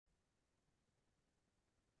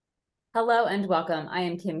Hello and welcome. I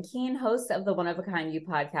am Kim Keen, host of the One of a Kind You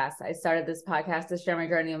podcast. I started this podcast to share my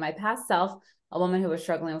journey with my past self, a woman who was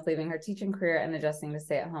struggling with leaving her teaching career and adjusting to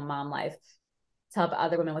stay-at-home mom life, to help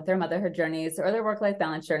other women with their motherhood journeys or their work-life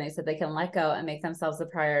balance journeys so they can let go and make themselves a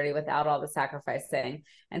priority without all the sacrificing.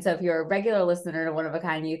 And so if you're a regular listener to One of a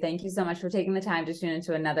Kind You, thank you so much for taking the time to tune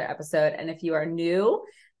into another episode. And if you are new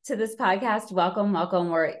to this podcast, welcome.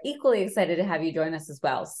 We're equally excited to have you join us as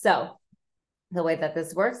well. So the way that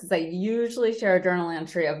this works is I usually share a journal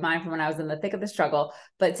entry of mine from when I was in the thick of the struggle.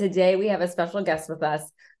 But today we have a special guest with us.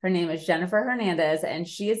 Her name is Jennifer Hernandez, and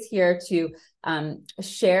she is here to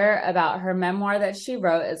share about her memoir that she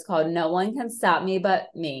wrote. It's called No One Can Stop Me But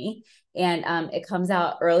Me. And it comes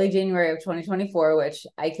out early January of 2024, which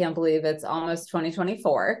I can't believe it's almost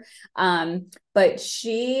 2024. But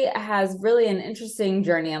she has really an interesting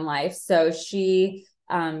journey in life. So she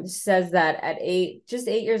says that at just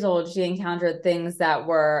 8 years old, she encountered things that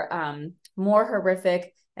were more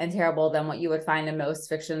horrific and terrible than what you would find in most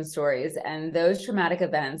fiction stories. And those traumatic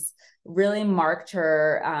events really marked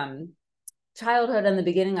her childhood and the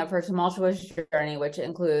beginning of her tumultuous journey, which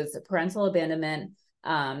includes parental abandonment,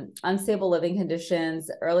 unstable living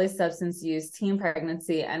conditions, early substance use, teen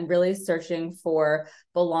pregnancy, and really searching for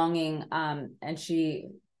belonging. And she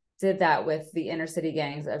did that with the inner city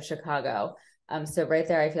gangs of Chicago. So right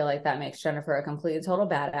there, I feel like that makes Jennifer a complete and total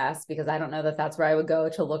badass, because I don't know that that's where I would go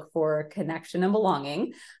to look for connection and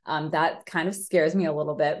belonging. That kind of scares me a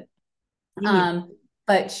little bit.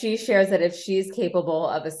 But she shares that if she's capable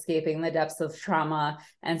of escaping the depths of trauma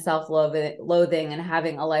and self-loathing and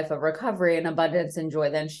having a life of recovery and abundance and joy,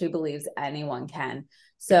 then she believes anyone can.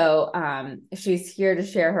 So she's here to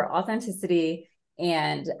share her authenticity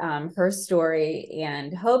and her story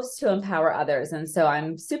and hopes to empower others. And so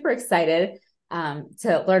I'm super excited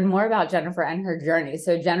to learn more about Jennifer and her journey.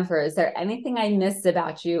 So Jennifer, is there anything I missed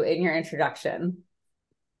about you in your introduction?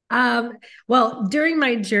 Well, during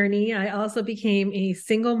my journey, I also became a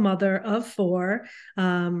single mother of four,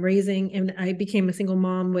 and I became a single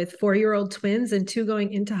mom with 4-year-old twins and two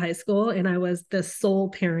going into high school. And I was the sole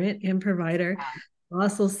parent and provider,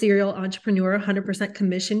 also serial entrepreneur, 100%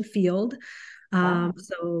 commission field. Wow.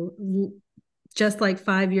 So just like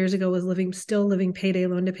 5 years ago was still living payday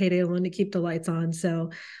loan to payday loan to keep the lights on. So,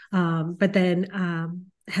 but then,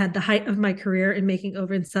 had the height of my career in making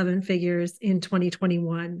over 7 figures in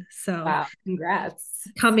 2021. So Wow. Congrats.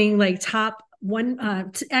 coming like top one,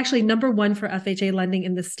 actually number one for FHA lending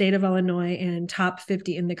in the state of Illinois and top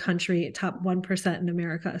 50 in the country, top 1% in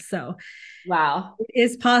America. So Wow. it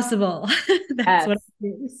is possible. That's what Yes. I'm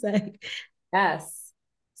here to say. Yes.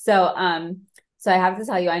 So I have to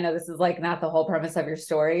tell you, I know this is like not the whole premise of your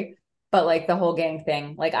story, but like the whole gang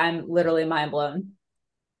thing, like I'm literally mind blown.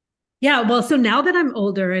 Yeah, well, so now that I'm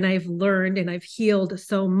older and I've learned and I've healed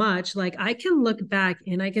so much, like I can look back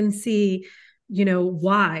and I can see,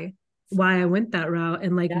 why I went that route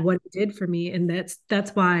and like Yeah. what it did for me. And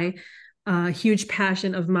that's why a huge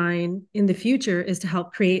passion of mine in the future is to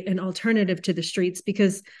help create an alternative to the streets,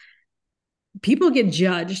 because people get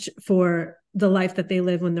judged for the life that they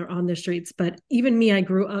live when they're on the streets. But even me, I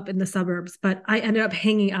grew up in the suburbs, but I ended up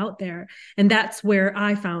hanging out there. And that's where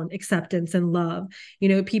I found acceptance and love.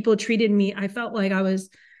 People treated me, I felt like I was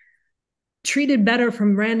treated better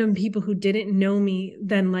from random people who didn't know me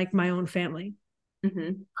than like my own family.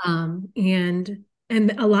 Mm-hmm.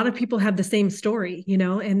 And a lot of people have the same story,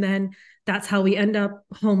 and then that's how we end up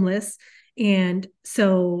homeless. And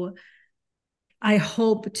so I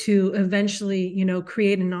hope to eventually,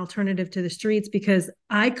 create an alternative to the streets, because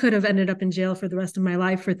I could have ended up in jail for the rest of my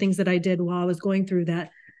life for things that I did while I was going through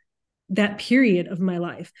that period of my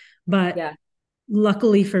life. But Yeah.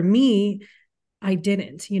 luckily for me, I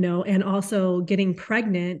didn't, and also getting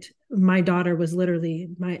pregnant, my daughter was literally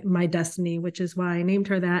my destiny, which is why I named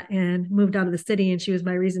her that and moved out of the city, and she was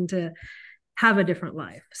my reason to have a different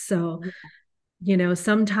life. So,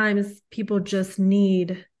 sometimes people just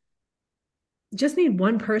need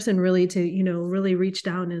one person really to really reach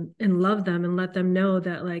down and love them and let them know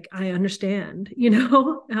that like I understand.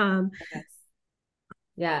 Yes.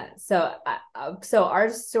 Yeah. So our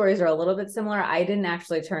stories are a little bit similar. I didn't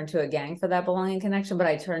actually turn to a gang for that belonging connection, but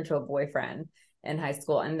I turned to a boyfriend in high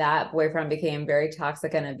school, and that boyfriend became very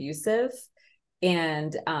toxic and abusive,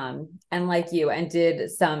 and like you, and did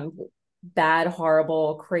some bad,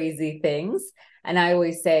 horrible, crazy things. And I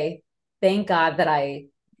always say, thank God that I,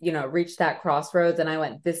 reached that crossroads and I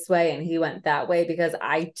went this way and he went that way, because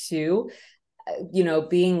I too,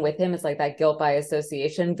 being with him is like that guilt by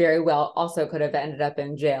association, very well also could have ended up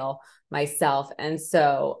in jail myself. And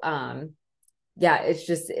so, yeah,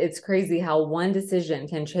 it's crazy how one decision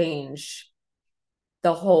can change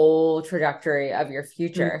the whole trajectory of your Mm,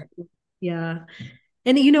 future. yeah.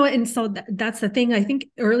 And and so that's the thing. I think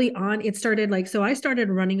early on it started like, so I started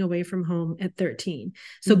running away from home at 13.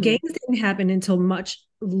 So Mm-hmm. gangs didn't happen until much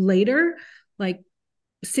later, like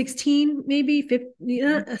 16, maybe 15,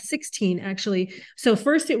 yeah, 16 actually. So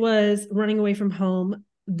first it was running away from home,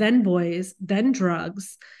 then boys, then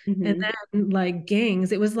drugs, and Mm-hmm. then like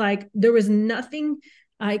gangs. It was like there was nothing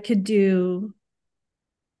I could do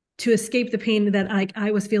to escape the pain that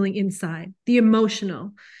I was feeling inside, the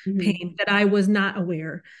emotional Mm-hmm. pain that I was not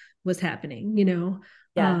aware was happening.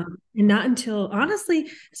 Yeah. And not until honestly,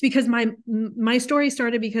 it's because my story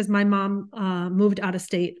started because my mom moved out of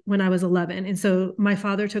state when I was 11, and so my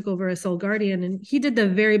father took over as sole guardian, and he did the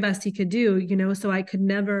very best he could do. So I could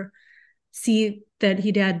never see that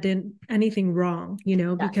he dad did anything wrong,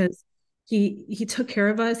 Yeah. because he took care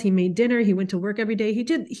of us. He made dinner. He went to work every day. He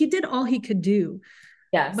did all he could do,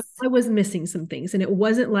 but Yes. I was missing some things. And it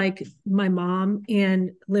wasn't like my mom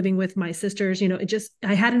and living with my sisters,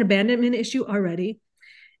 I had an abandonment issue already.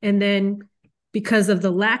 And then because of the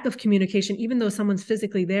lack of communication, even though someone's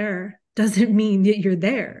physically there, doesn't mean that you're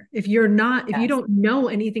there. If you Yes. don't know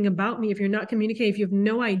anything about me, if you're not communicating, if you have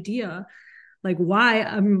no idea like why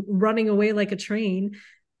I'm running away like a train,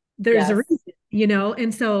 there's a Yes. reason.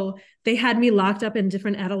 And so they had me locked up in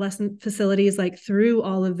different adolescent facilities like through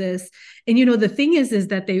all of this. And the thing is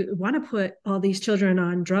that they want to put all these children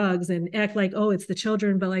on drugs and act like, oh, it's the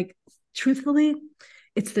children, but like truthfully,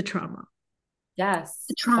 it's the trauma. Yes.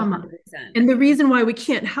 The trauma. 100%. And the reason why we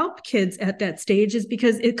can't help kids at that stage is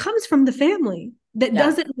because it comes from the family that Yes.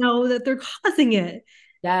 doesn't know that they're causing it.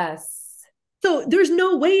 Yes. So there's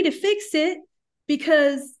no way to fix it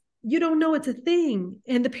because you don't know it's a thing.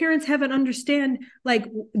 And the parents haven't understand, like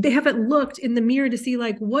they haven't looked in the mirror to see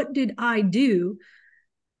like, what did I do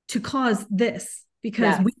to cause this?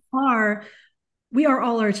 Because Yes. we are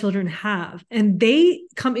all our children have. And they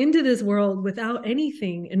come into this world without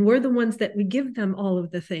anything. And we're the ones that we give them all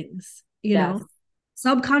of the things, Yes.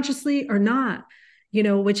 subconsciously or not,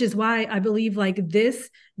 which is why I believe like this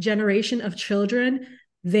generation of children,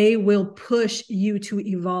 they will push you to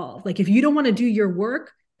evolve. Like if you don't want to do your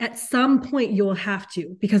work, at some point you'll have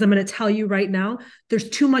to, because I'm going to tell you right now, there's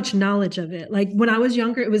too much knowledge of it. Like when I was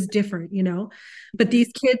younger, it was different. But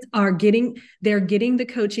these kids they're getting the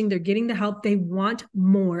coaching, they're getting the help. They want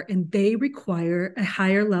more and they require a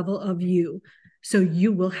higher level of you. So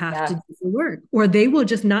you will have to Yes. do the work, or they will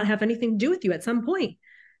just not have anything to do with you at some point,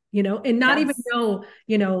 and not even Yes.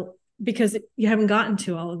 know, because you haven't gotten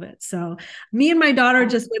to all of it. So me and my daughter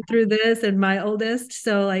just went through this, and my oldest.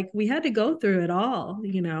 So like we had to go through it all.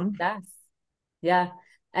 Yes. Yeah.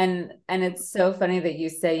 And it's so funny that you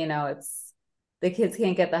say, it's the kids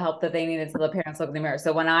can't get the help that they need until the parents look in the mirror.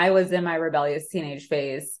 So when I was in my rebellious teenage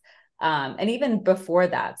phase, and even before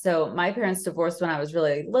that, so my parents divorced when I was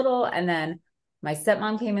really little, and then my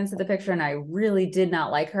stepmom came into the picture, and I really did not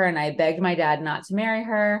like her, and I begged my dad not to marry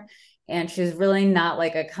her, and she's really not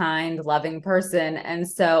like a kind, loving person, and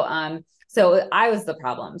so I was the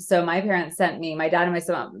problem. So my parents sent me, my dad and my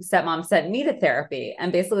stepmom sent me to therapy.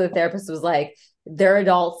 And basically the therapist was like, they're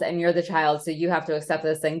adults and you're the child. So you have to accept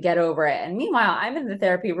this and get over it. And meanwhile, I'm in the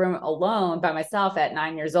therapy room alone by myself at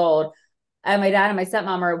 9 years old. And my dad and my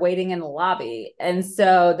stepmom are waiting in the lobby. And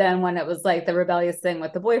so then when it was like the rebellious thing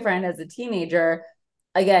with the boyfriend as a teenager,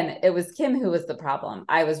 again, it was Kim who was the problem.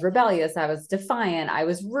 I was rebellious. I was defiant. I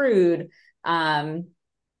was rude. Um,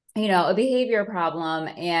 a behavior problem,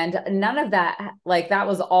 and none of that, like that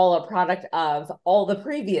was all a product of all the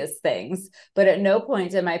previous things. But at no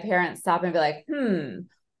point did my parents stop and be like,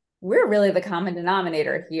 we're really the common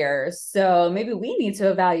denominator here, so maybe we need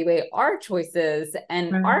to evaluate our choices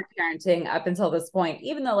and Right. our parenting up until this point.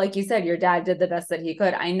 Even though, like you said, your dad did the best that he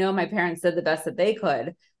could, I know my parents did the best that they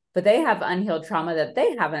could, but they have unhealed trauma that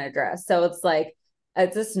they haven't addressed. So it's like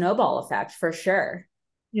it's a snowball effect for sure.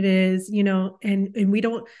 It is, and we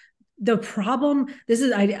don't. The problem, this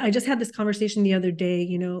is, I just had this conversation the other day,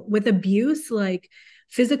 with abuse, like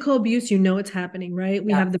physical abuse, it's happening, right?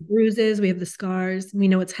 We Yeah. have the bruises, we have the scars, we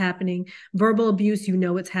know it's happening. Verbal abuse,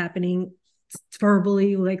 it's happening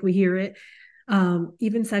verbally, like we hear it.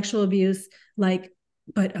 Even sexual abuse, like,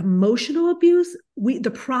 but emotional abuse, the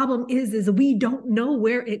problem is we don't know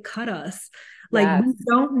where it cut us. Like Yes. we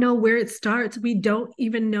don't know where it starts. We don't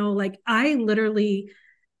even know. Like I literally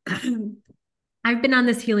I've been on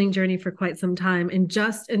this healing journey for quite some time. And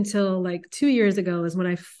just until like 2 years ago is when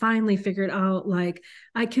I finally figured out, like,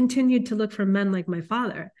 I continued to look for men like my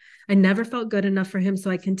father. I never felt good enough for him. So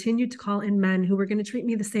I continued to call in men who were going to treat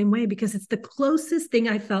me the same way because it's the closest thing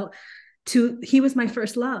I felt to, he was my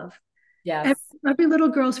first love. Yes. Every little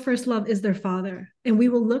girl's first love is their father, and we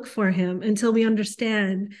will look for him until we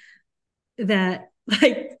understand that,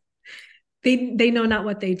 like, they know not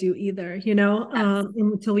what they do either, Yes.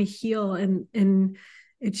 until we heal. And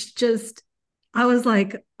it's just, I was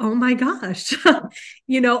like, oh my gosh,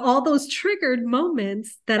 all those triggered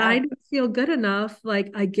moments that I Yes. didn't feel good enough.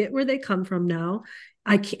 Like, I get where they come from now.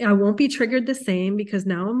 I won't be triggered the same because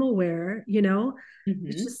now I'm aware. It's Hmm.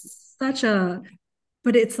 just such a,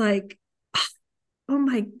 but it's like, oh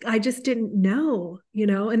my, I just didn't know,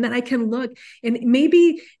 and then I can look, and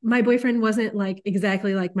maybe my boyfriend wasn't like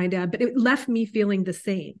exactly like my dad, but it left me feeling the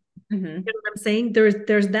same. Hmm. You know what I'm saying?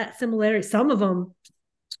 There's that similarity. Some of them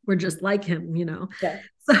were just like him. Yeah.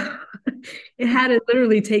 So it had to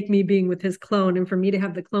literally take me being with his clone and for me to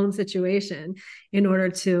have the clone situation in order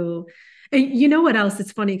to, and you know what else?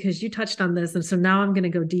 It's funny because you touched on this. And so now I'm going to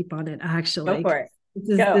go deep on it Go actually. for it. This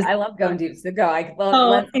is Go. this. I love going deep. So go. Oh,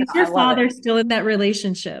 Let's go. is your I love it. father still in that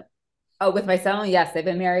relationship? Oh, with my son, yes, they've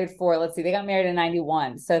been married for, let's see, they got married in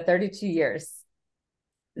 91. So 32 years.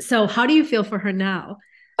 So how do you feel for her now?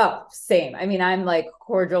 Oh, same. I mean, I'm like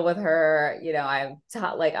cordial with her.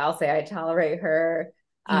 Like I'll say I tolerate her.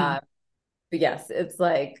 Mm. Um, but yes, it's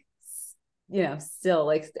like, still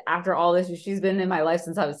like after all this, she's been in my life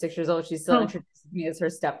since I was 6 years old. She still Oh, introduces me as her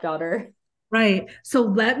stepdaughter. right. So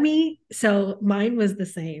mine was the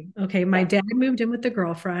same. Okay. My Yeah. dad moved in with the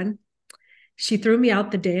girlfriend. She threw me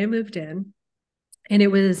out the day I moved in, and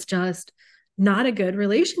it was just not a good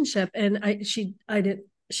relationship. And she didn't,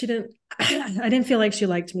 I didn't feel like she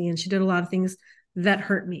liked me, and she did a lot of things that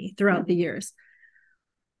hurt me throughout the years.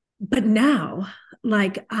 But now,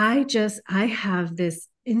 like, I have this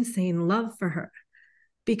insane love for her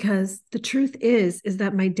because the truth is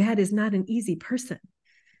that my dad is not an easy person.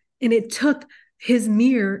 And it took his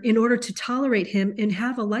mirror in order to tolerate him and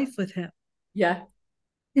have a life with him. Yeah.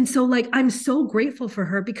 And so, like, I'm so grateful for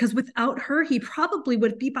her because without her, he probably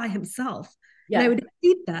would be by himself. And I Yeah. would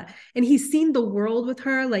hate that. And he's seen the world with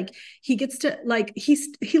her. Like, he gets to, like,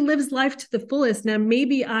 he lives life to the fullest. Now,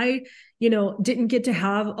 maybe I, didn't get to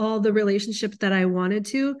have all the relationships that I wanted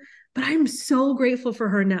to, but I'm so grateful for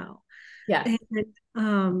her now. Yes. And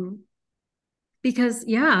um, because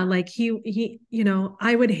yeah, like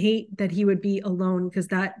I would hate that he would be alone because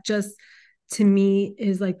that just to me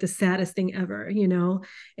is like the saddest thing ever. And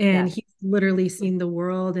Yes. he's literally seen the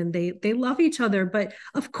world, and they love each other, but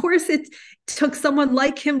of course it took someone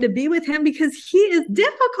like him to be with him because he is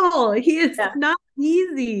difficult, he is Yeah. not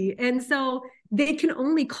easy, and so they can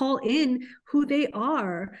only call in who they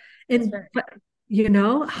are. That's And right.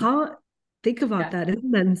 but how, think about Yeah. that,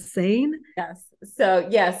 isn't that insane? Yes. So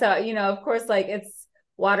yeah, so of course, like it's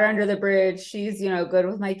water under the bridge. She's, good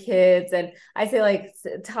with my kids, and I say like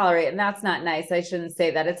tolerate, and that's not nice. I shouldn't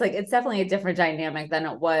say that. It's definitely a different dynamic than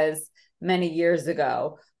it was many years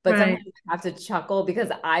ago. But Right. sometimes I have to chuckle because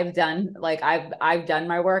I've done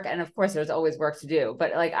my work, and of course there's always work to do.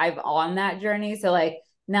 But like I've on that journey, so like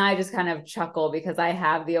now I just kind of chuckle because I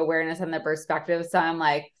have the awareness and the perspective. So I'm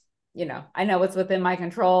like, I know what's within my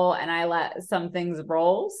control and I let some things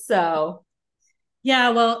roll. So, Yeah,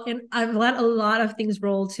 well, and I've let a lot of things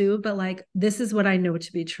roll too, but like this is what I know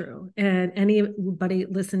to be true. And anybody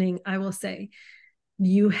listening, I will say,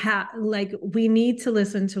 you have, like, we need to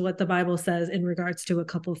listen to what the Bible says in regards to a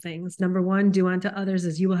couple things. Number one, do unto others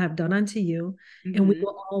as you will have done unto you, and we mhm,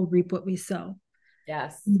 will all reap what we sow.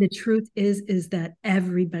 yes, The truth is that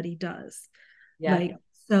everybody does. yeah, Like,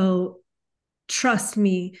 so trust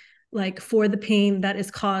me, like, for the pain that is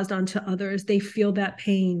caused onto others, they feel that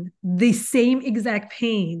pain, the same exact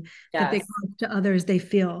pain that they yes, cause to others, they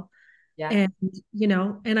feel. yeah, And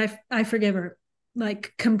and I forgive her,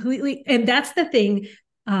 like, completely. And that's the thing,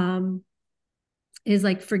 um is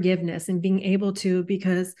like forgiveness and being able to,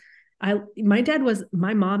 because my dad was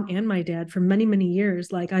my mom and my dad for many, many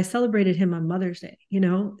years. Like, I celebrated him on Mother's Day,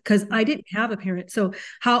 because I didn't have a parent. So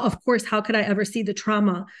of course, how could I ever see the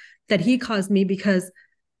trauma that he caused me? Because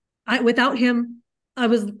without him, I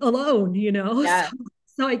was alone, yeah,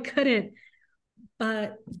 so I couldn't.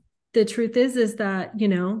 But the truth is that,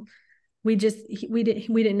 we just we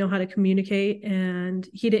didn't know how to communicate, and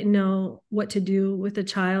he didn't know what to do with a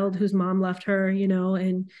child whose mom left her,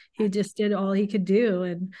 and he just did all he could do.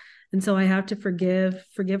 And so I have to forgive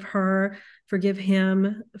her, forgive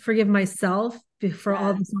him, forgive myself for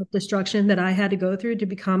all yeah, the self-destruction that I had to go through to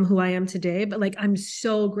become who I am today. But like, I'm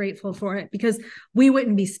so grateful for it because we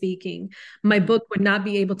wouldn't be speaking. My mhm, book would not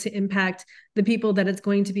be able to impact the people that it's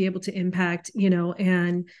going to be able to impact,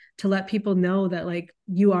 and to let people know that, like,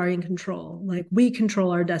 you are in control. Like, we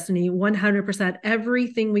control our destiny 100%.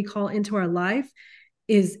 Everything we call into our life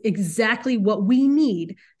is exactly what we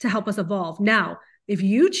need to help us evolve. Now, if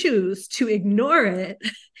you choose to ignore it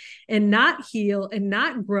and not heal and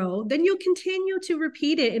not grow, then you'll continue to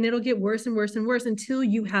repeat it and it'll get worse and worse and worse until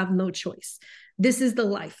you have no choice. This is the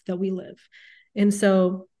life that we live. And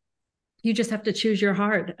so you just have to choose your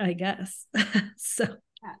heart, I guess. So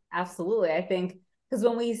yeah, absolutely. I think because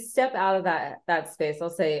when we step out of that space, I'll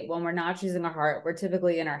say when we're not choosing our heart, we're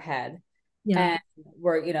typically in our head. yeah. And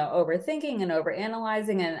we're, overthinking and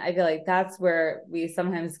overanalyzing. And I feel like that's where we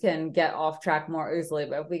sometimes can get off track more easily.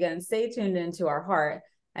 But if we can stay tuned into our heart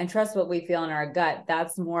and trust what we feel in our gut,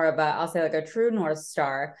 that's more of I'll say like a true North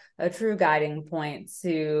Star, a true guiding point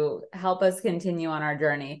to help us continue on our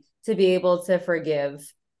journey, to be able to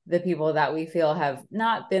forgive the people that we feel have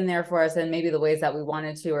not been there for us in maybe the ways that we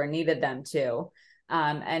wanted to or needed them to.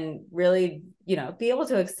 And really, be able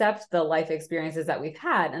to accept the life experiences that we've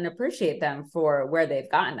had and appreciate them for where they've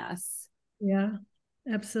gotten us. Yeah,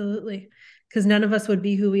 absolutely. Because none of us would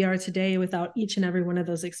be who we are today without each and every one of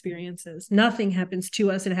those experiences. Nothing happens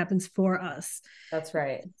to us, it happens for us. That's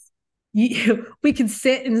right. We can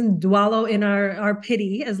sit and wallow in our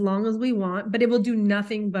pity as long as we want, but it will do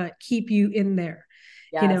nothing but keep you in there.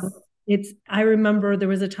 Yes. I remember there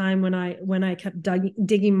was a time when I kept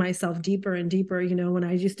digging myself deeper and deeper, when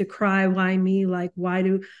I used to cry, why me? Like, why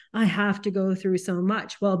do I have to go through so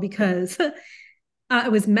much? Well, because I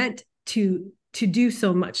was meant to do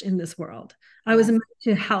so much in this world. I was meant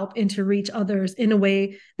to help and to reach others in a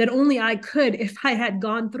way that only I could if I had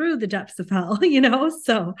gone through the depths of hell,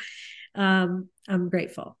 So I'm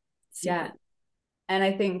grateful. Yeah. And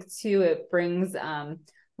I think too, it brings,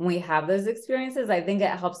 when we have those experiences, I think it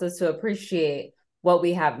helps us to appreciate what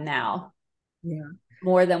we have now. Yeah.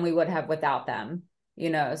 More than we would have without them,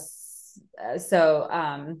 So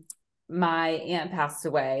my aunt passed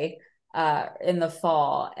away in the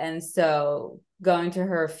fall. And so going to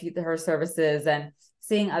her services and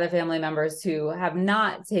seeing other family members who have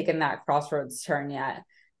not taken that crossroads turn yet.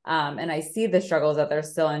 And I see the struggles that they're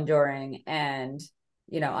still enduring and,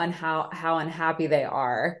 on how unhappy they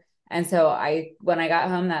are. And so when I got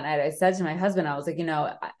home that night, I said to my husband, I was like,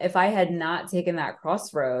 if I had not taken that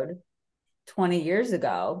crossroad 21 years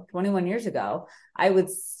ago, I would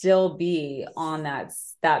still be on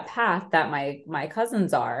that path that my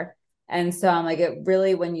cousins are. And so I'm like, it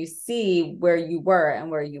really, when you see where you were and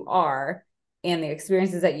where you are and the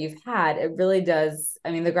experiences that you've had, it really does.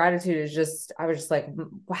 I mean, the gratitude is I was just like,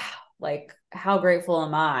 wow, like how grateful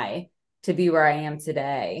am I to be where I am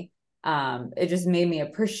today? It just made me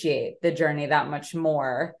appreciate the journey that much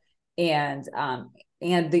more and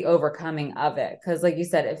the overcoming of it. Cause like you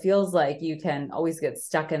said, it feels like you can always get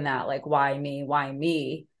stuck in that, like, why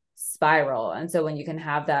me spiral. And so when you can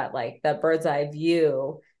have that, like that bird's eye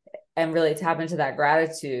view and really tap into that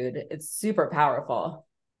gratitude, it's super powerful.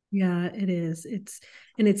 Yeah, it is. It's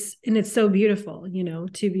so beautiful,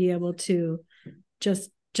 to be able to just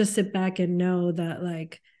sit back and know that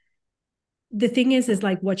like the thing is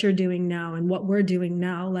like what you're doing now and what we're doing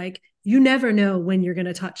now, like you never know when you're going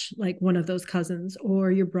to touch like one of those cousins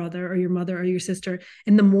or your brother or your mother or your sister.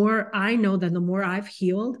 And the more I know, then the more I've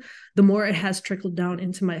healed, the more it has trickled down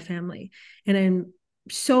into my family. And I'm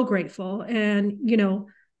so grateful. And,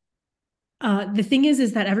 the thing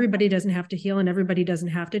is that everybody doesn't have to heal and everybody doesn't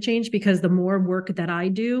have to change, because the more work that I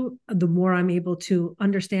do, the more I'm able to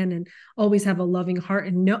understand and always have a loving heart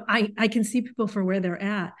and know I can see people for where they're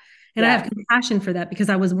at. And I have compassion for that because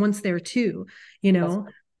I was once there too, it's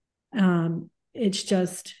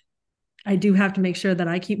just, I do have to make sure that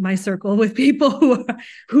I keep my circle with people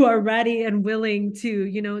who are ready and willing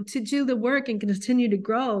to, to do the work and continue to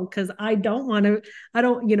grow. Cause I don't,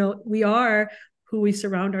 we are who we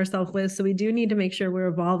surround ourselves with. So we do need to make sure we're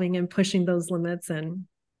evolving and pushing those limits. And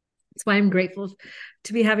that's why I'm grateful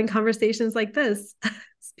to be having conversations like this.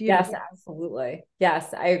 It's beautiful. Yes, absolutely.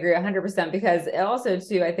 Yes, I agree 100% because it also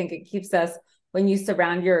too, I think it keeps us, when you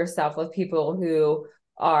surround yourself with people who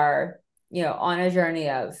are, on a journey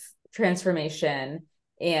of transformation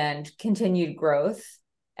and continued growth,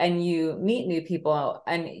 and you meet new people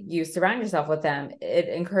and you surround yourself with them, it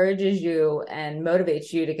encourages you and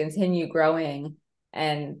motivates you to continue growing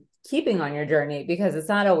and keeping on your journey, because it's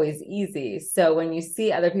not always easy. So when you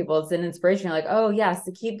see other people, it's an inspiration. You're like, oh yes,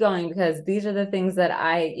 to keep going, because these are the things that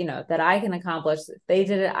that I can accomplish. If they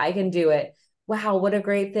did it, I can do it. Wow, what a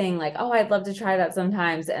great thing. Like, oh, I'd love to try that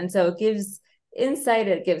sometimes. And so it gives insight,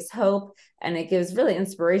 it gives hope, and it gives really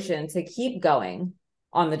inspiration to keep going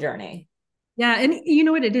on the journey. Yeah. And you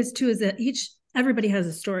know what it is too, is that everybody has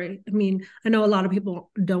a story. I mean, I know a lot of people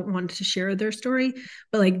don't want to share their story,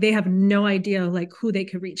 but like they have no idea like who they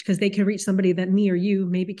could reach, because they can reach somebody that me or you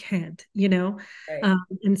maybe can't, you know? Right.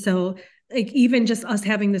 And so like even just us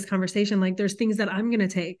having this conversation, like there's things that I'm going to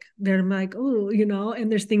take that I'm like, oh, you know, and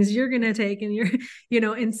there's things you're going to take and you're, you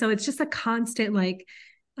know, and so it's just a constant like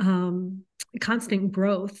constant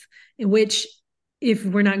growth in which if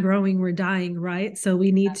we're not growing, we're dying, right? So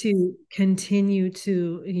we need to continue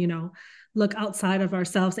to, you know, look outside of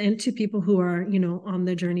ourselves and to people who are, you know, on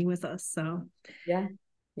the journey with us. So Yeah.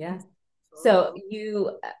 Yeah. So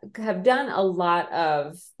you have done a lot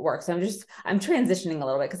of work. So I'm transitioning a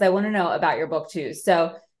little bit because I want to know about your book too.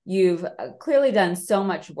 So you've clearly done so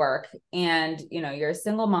much work, and you know, you're a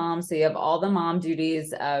single mom, so you have all the mom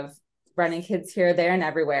duties of running kids here, there, and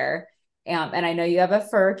everywhere. And I know you have a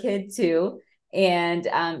fur kid too. And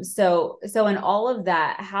so in all of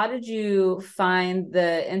that, how did you find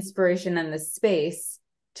the inspiration and the space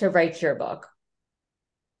to write your book?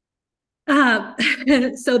 Uh,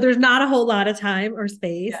 so there's not a whole lot of time or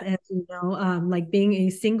space, Yeah. and you know, like being a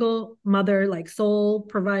single mother, like sole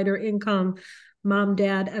provider income, mom,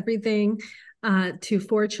 dad, everything, to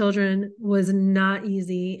four children was not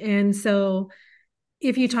easy. And so,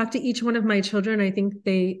 if you talk to each one of my children, I think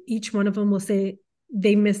each one of them will say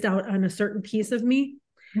they missed out on a certain piece of me,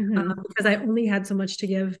 Mm-hmm. because I only had so much to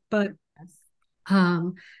give. But Yes.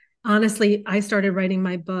 um, honestly, I started writing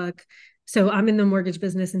my book. So I'm in the mortgage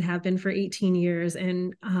business and have been for 18 years.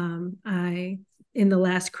 And in the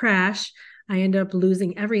last crash, I ended up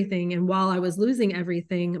losing everything. And while I was losing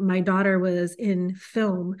everything, my daughter was in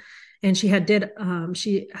film, and she had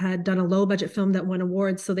done a low budget film that won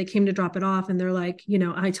awards. So they came to drop it off, and they're like, you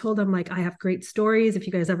know, I told them like, I have great stories. If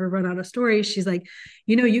you guys ever run out of stories, she's like,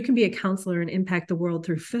 you know, you can be a counselor and impact the world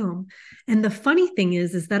through film. And the funny thing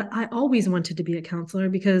is that I always wanted to be a counselor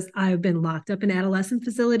because I've been locked up in adolescent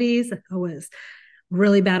facilities. I was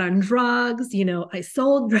really bad on drugs. You know, I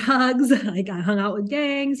sold drugs. Like I hung out with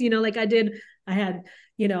gangs, you know, like I had,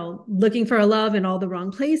 you know, looking for a love in all the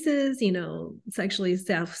wrong places, you know, sexually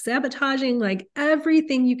self-sabotaging, like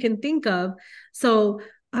everything you can think of. So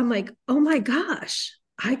I'm like, oh my gosh,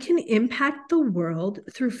 I can impact the world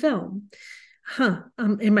through film.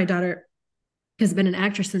 And my daughter has been an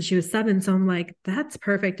actress since she was 7. So I'm like, that's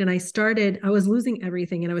perfect. And I was losing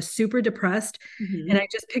everything and I was super depressed. And Mm-hmm. I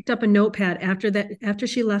just picked up a notepad after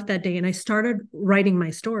she left that day, and I started writing my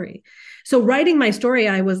story. So writing my story,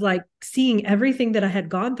 I was like seeing everything that I had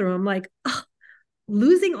gone through. I'm like, oh,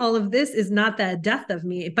 losing all of this is not that death of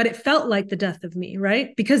me, but it felt like the death of me,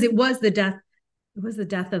 right? Because it was the death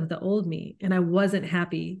of the old me, and I wasn't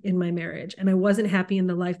happy in my marriage, and I wasn't happy in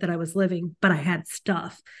the life that I was living, but I had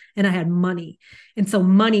stuff and I had money. And so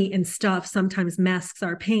money and stuff sometimes masks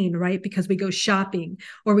our pain, right? Because we go shopping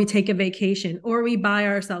or we take a vacation or we buy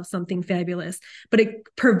ourselves something fabulous, but it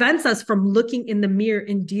prevents us from looking in the mirror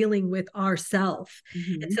and dealing with ourself.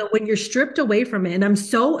 And Mm-hmm. so when you're stripped away from it, and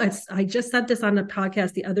I just said this on a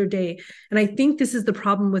podcast the other day, and I think this is the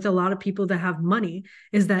problem with a lot of people that have money,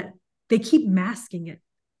 is that they keep masking it.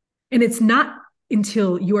 And it's not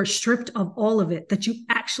until you are stripped of all of it that you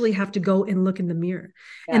actually have to go and look in the mirror.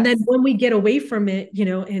 And then Yes. when we get away from it, you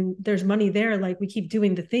know, and there's money there, like we keep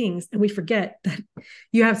doing the things and we forget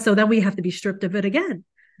that so then we have to be stripped of it again.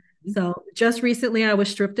 So just recently I was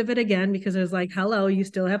stripped of it again because I was like, hello, you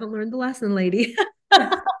still haven't learned the lesson, lady.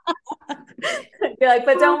 You're like,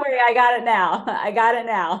 but don't worry, I got it now. I got it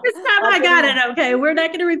now. This time I Lesson got learned. it. Okay. We're not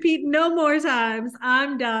going to repeat no more times.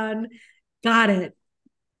 I'm done. Got it.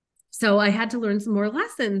 So I had to learn some more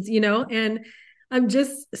lessons, you know, and I'm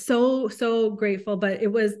just so grateful. But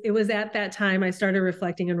it was at that time I started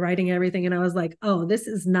reflecting and writing everything, and I was like, oh, this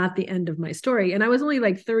is not the end of my story. And I was only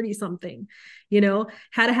like 30 something, you know,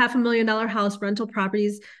 had a $500,000 house, rental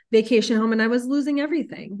properties, vacation home, and I was losing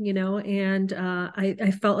everything, you know. And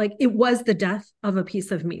I felt like it was the death of a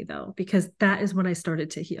piece of me, though, because that is when I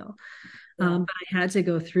started to heal. Yeah. But I had to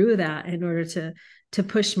go through that in order to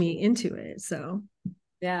push me into it. So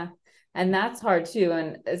Yeah. And that's hard too.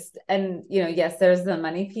 And you know, yes, there's the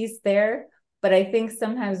money piece there, but I think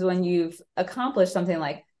sometimes when you've accomplished something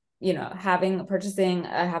like, you know, purchasing a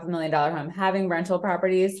 $500,000 home, having rental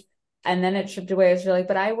properties, and then it's stripped away, it's you're like,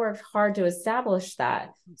 but I worked hard to establish that.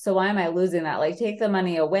 So why am I losing that? Like take the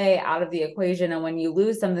money away out of the equation. And when you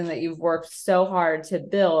lose something that you've worked so hard to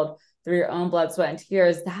build through your own blood, sweat, and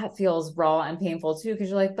tears, that feels raw and painful too. Cause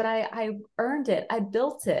you're like, but I earned it. I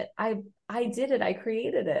built it. I did it. I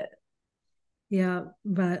created it. yeah,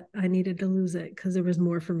 but I needed to lose it because there was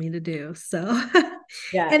more for me to do. So,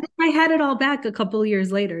 Yeah. and I had it all back a couple of years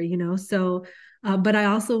later, you know. So, But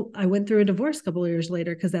I went through a divorce a couple of years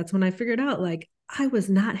later because that's when I figured out like I was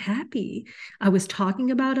not happy. I was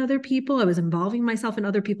talking about other people. I was involving myself in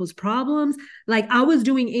other people's problems. Like I was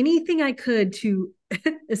doing anything I could to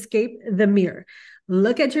escape the mirror.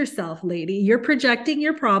 Look at yourself, lady. You're projecting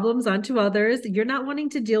your problems onto others. You're not wanting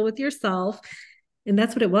to deal with yourself. And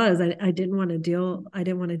that's what it was. I didn't want to deal. I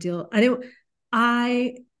didn't want to deal.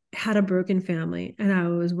 I had a broken family and I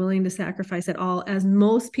was willing to sacrifice it all, as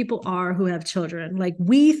most people are who have children. Like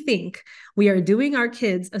we think we are doing our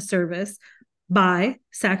kids a service by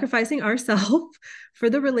sacrificing ourselves for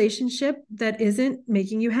the relationship that isn't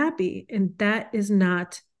making you happy. And that is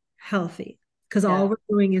not healthy because Yeah. all we're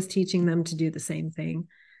doing is teaching them to do the same thing.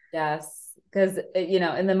 Yes. Because,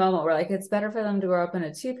 in the moment we're like, it's better for them to grow up in a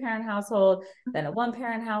 2-parent household than a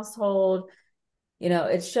 1-parent household.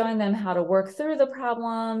 It's showing them how to work through the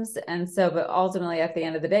problems. And so, but ultimately at the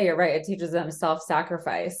end of the day, you're right. It teaches them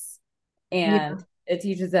self-sacrifice, Yeah. and it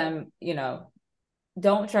teaches them,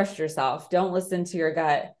 don't trust yourself. Don't listen to your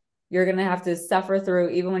gut. You're going to have to suffer through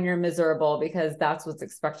even when you're miserable, because that's what's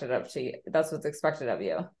expected of you. That's what's expected of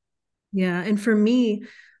you. Yeah. And for me,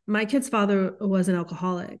 my kid's father was an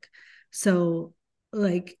alcoholic. So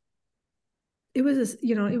like it was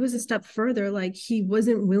a step further. Like he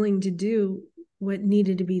wasn't willing to do what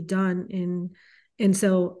needed to be done. And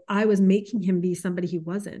so I was making him be somebody he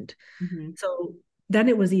wasn't. Mm-hmm. So then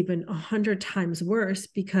it was even 100 times worse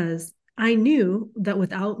because I knew that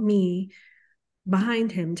without me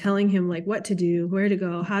behind him, telling him like what to do, where to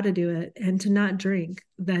go, how to do it, and to not drink,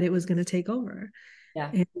 that it was going to take over.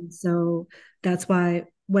 Yeah. And so that's why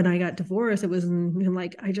when I got divorced, it wasn't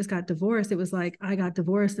like I just got divorced. It was like I got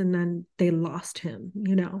divorced and then they lost him,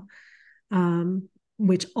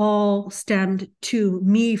 which all stemmed to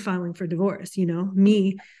me filing for divorce,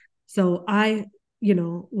 me. So I,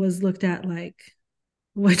 was looked at like,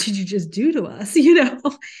 what did you just do to us,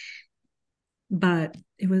 But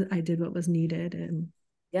I did what was needed, and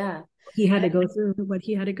Yeah. he had And to go through what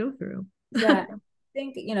he had to go through. yeah, I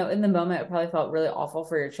think, in the moment, it probably felt really awful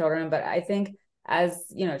for your children. But I think as,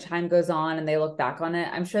 time goes on and they look back on it,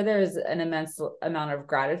 I'm sure there's an immense amount of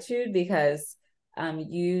gratitude because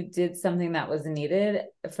you did something that was needed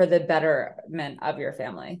for the betterment of your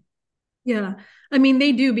family. Yeah. I mean,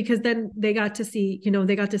 they do because then they got to see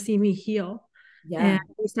me heal and Yeah.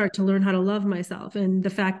 they start to learn how to love myself. And the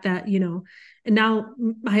fact that, and now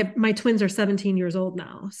my twins are 17 years old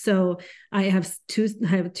now. So I have two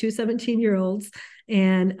 17-year-olds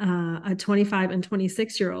and a 25 and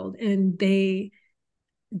 26-year-old, and they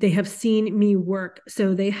have seen me work.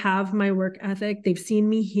 So they have my work ethic. They've seen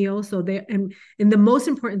me heal. So and the most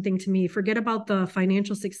important thing to me, forget about the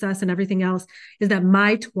financial success and everything else, is that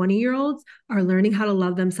my 20-year-olds are learning how to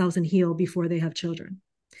love themselves and heal before they have children.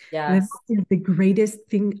 And Yes. that is the greatest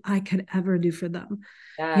thing I could ever do for them.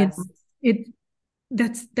 You know, Yes. it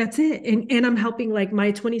that's it. And I'm helping like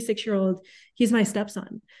my 26-year-old, he's my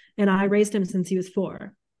stepson, and I raised him since he was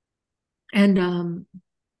 4. And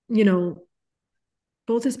you know,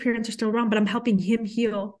 both his parents are still around, but I'm helping him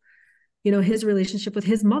heal, his relationship with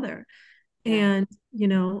his mother. Yeah.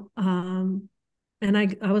 And, and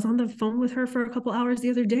I was on the phone with her for a couple hours the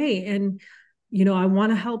other day. And, I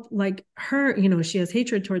want to help like her, she has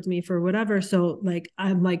hatred towards me for whatever. So like,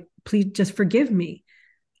 I'm like, please just forgive me.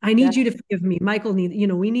 I Yeah. need you to forgive me. Michael needs,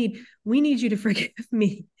 we need you to forgive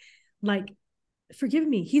me. Like, forgive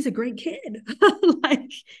me. He's a great kid. Like,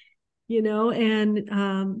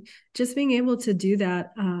 and just being able to do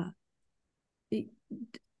that,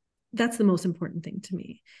 that's the most important thing to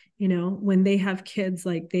me. When they have kids,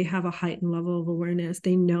 like they have a heightened level of awareness,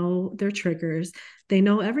 they know their triggers, they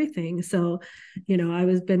know everything. So I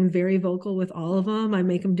was been very vocal with all of them. I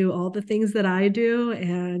make them do all the things that I do,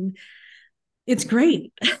 and it's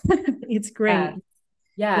great. It's Yeah. great.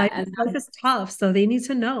 Yeah. Life is tough, so they need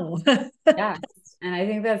to know. Yeah. And I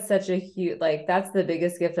think that's such a huge, like, that's the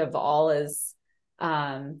biggest gift of all is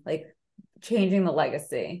like changing the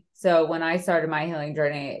legacy. So when I started my healing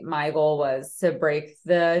journey, my goal was to break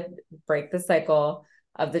the cycle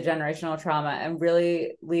of the generational trauma and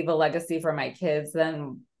really leave a legacy for my kids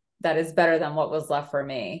then that is better than what was left for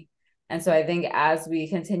me. And so I think as we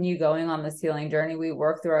continue going on this healing journey, we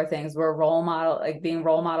work through our things, we're being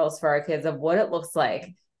role models for our kids of what it looks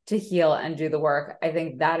like to heal and do the work. I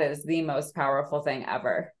think that is the most powerful thing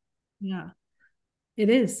ever. Yeah, it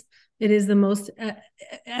is. It is the most.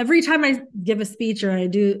 Every time I give a speech or I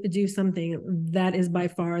do something, that is by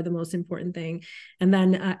far the most important thing. And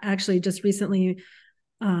then actually, just recently,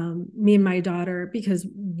 me and my daughter, because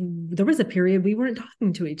there was a period we weren't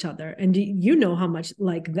talking to each other, and you know how much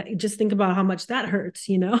like that. Just think about how much that hurts,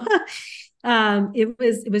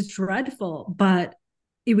 It was dreadful, but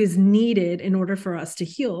it was needed in order for us to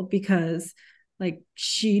heal, because like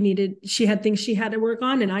she had things she had to work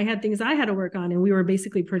on and I had things I had to work on, and we were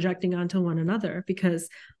basically projecting onto one another, because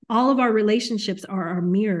all of our relationships are our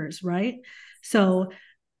mirrors, right? So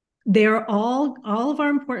they're all of our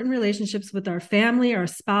important relationships with our family, our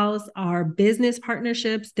spouse, our business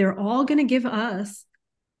partnerships, they're all going to give us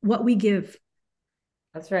what we give.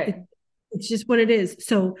 That's right. It's just what it is.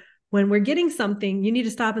 So when we're getting something, you need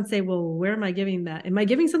to stop and say, well, where am I giving that? Am I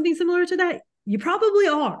giving something similar to that? You probably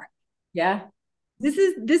are. Yeah. This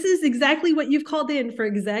is exactly what you've called in for,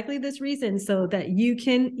 exactly this reason, so that you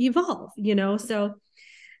can evolve, so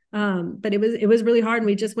but it was really hard. And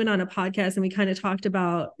we just went on a podcast and we kind of talked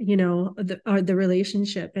about, the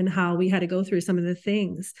relationship and how we had to go through some of the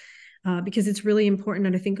things, because it's really important.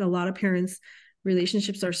 And I think a lot of parents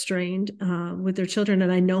relationships are strained with their children,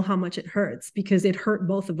 and I know how much it hurts, because it hurt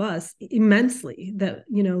both of us immensely that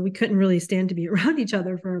we couldn't really stand to be around each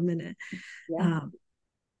other for a minute. Yeah.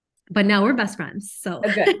 But now we're best friends, so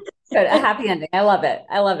Oh, good. Good. A happy ending. I love it.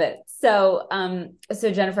 I love it. So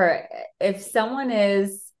Jennifer, if someone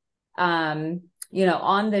is on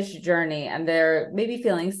this journey and they're maybe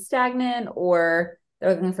feeling stagnant, or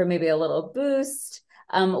they're looking for maybe a little boost,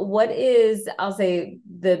 what is, I'll say,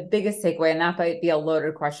 the biggest takeaway? And that might be a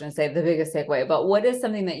loaded question to say the biggest takeaway, but what is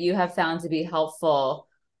something that you have found to be helpful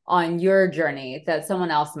on your journey that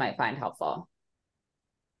someone else might find helpful?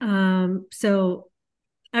 So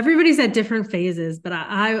everybody's at different phases, but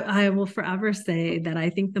I will forever say that I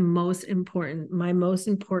think my most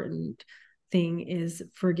important thing is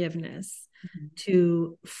forgiveness. Mm-hmm.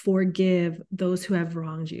 To forgive those who have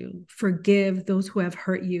wronged you, forgive those who have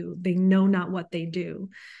hurt you. They know not what they do.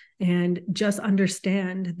 And just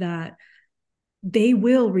understand that they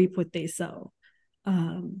will reap what they sow.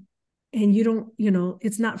 And you don't,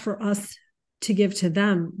 it's not for us to give to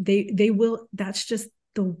them. They will, that's just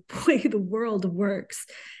the way the world works.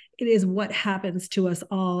 It is what happens to us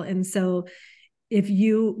all. And so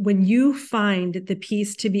when you find the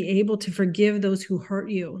peace to be able to forgive those who hurt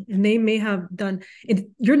you, and they may have done it,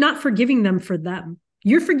 you're not forgiving them for them.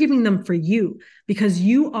 You're forgiving them for you, because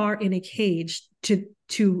you are in a cage to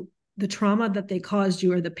the trauma that they caused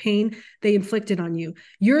you, or the pain they inflicted on you.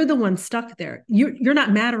 You're the one stuck there. You're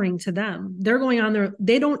not mattering to them. They're going on there.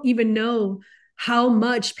 They don't even know how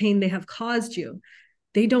much pain they have caused you.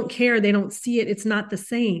 They don't care. They don't see it. It's not the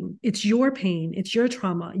same. It's your pain. It's your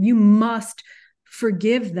trauma. You must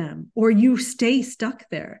forgive them, or you stay stuck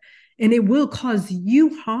there, and it will cause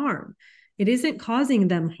you harm. It isn't causing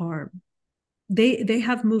them harm. They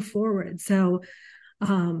have moved forward. So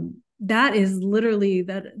that is literally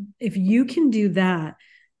that. If you can do that,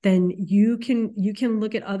 then you can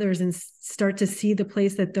look at others and start to see the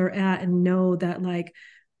place that they're at, and know that, like,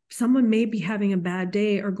 someone may be having a bad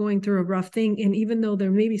day or going through a rough thing. And even though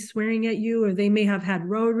they're maybe swearing at you, or they may have had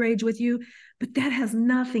road rage with you, but that has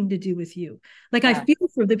nothing to do with you. Like, yeah. I feel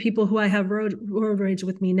for the people who I have road rage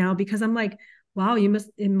with me now, because I'm like, wow,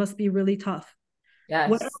 it must be really tough. Yes.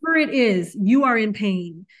 Whatever it is, you are in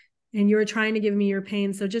pain and you're trying to give me your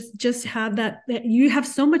pain. So just have that you have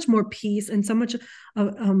so much more peace and so much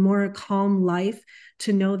a more calm life,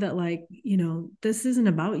 to know that, like, this isn't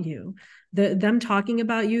about you. Them talking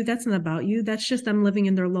about you, that's not about you. That's just them living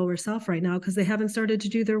in their lower self right now, because they haven't started to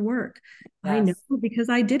do their work. Yes. I know, because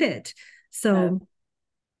I did it. So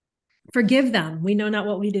forgive them. We know not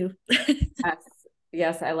what we do. Yes.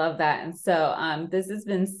 Yes, I love that. And so this has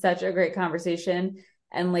been such a great conversation.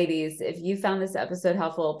 And ladies, if you found this episode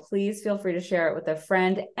helpful, please feel free to share it with a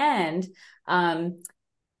friend. And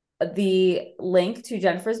the link to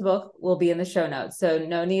Jennifer's book will be in the show notes. So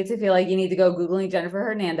no need to feel like you need to go Googling Jennifer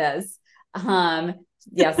Hernandez.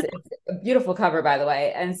 Yes, it's a beautiful cover, by the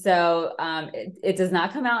way. And so it does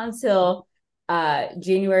not come out until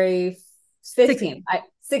January 15th.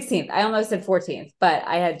 16th. I almost said 14th, but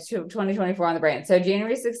I had 2024 on the brain. So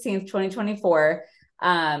January 16th, 2024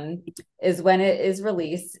 is when it is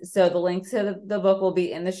released. So the link to the book will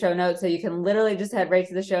be in the show notes. So you can literally just head right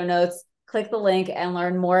to the show notes, click the link, and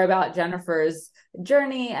learn more about Jennifer's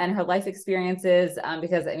journey and her life experiences.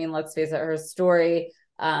 Because, I mean, let's face it, her story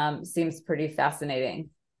seems pretty fascinating.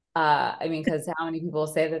 Because how many people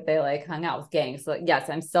say that they like hung out with gangs? So, yes,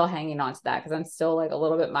 I'm still hanging on to that, because I'm still like a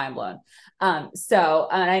little bit mind blown. And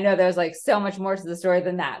I know there's like so much more to the story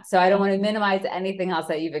than that. So I don't want to minimize anything else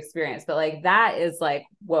that you've experienced, but like that is like,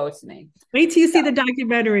 whoa to me. Wait till you see the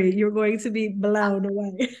documentary. You're going to be blown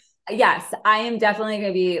away. Yes, I am definitely going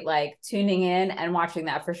to be like tuning in and watching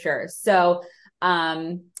that for sure. So,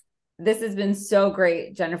 This has been so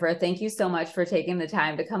great, Jennifer. Thank you so much for taking the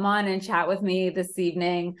time to come on and chat with me this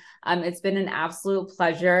evening. It's been an absolute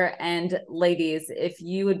pleasure. And ladies, if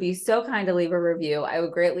you would be so kind to leave a review, I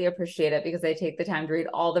would greatly appreciate it, because I take the time to read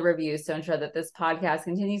all the reviews to ensure that this podcast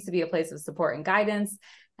continues to be a place of support and guidance,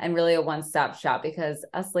 and really a one-stop shop, because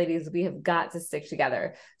us ladies, we have got to stick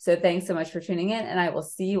together. So thanks so much for tuning in, and I will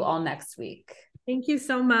see you all next week. Thank you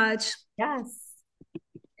so much. Yes.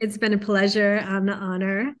 It's been a pleasure and an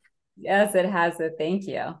honor. Yes, it has. Thank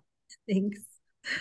you. Thanks.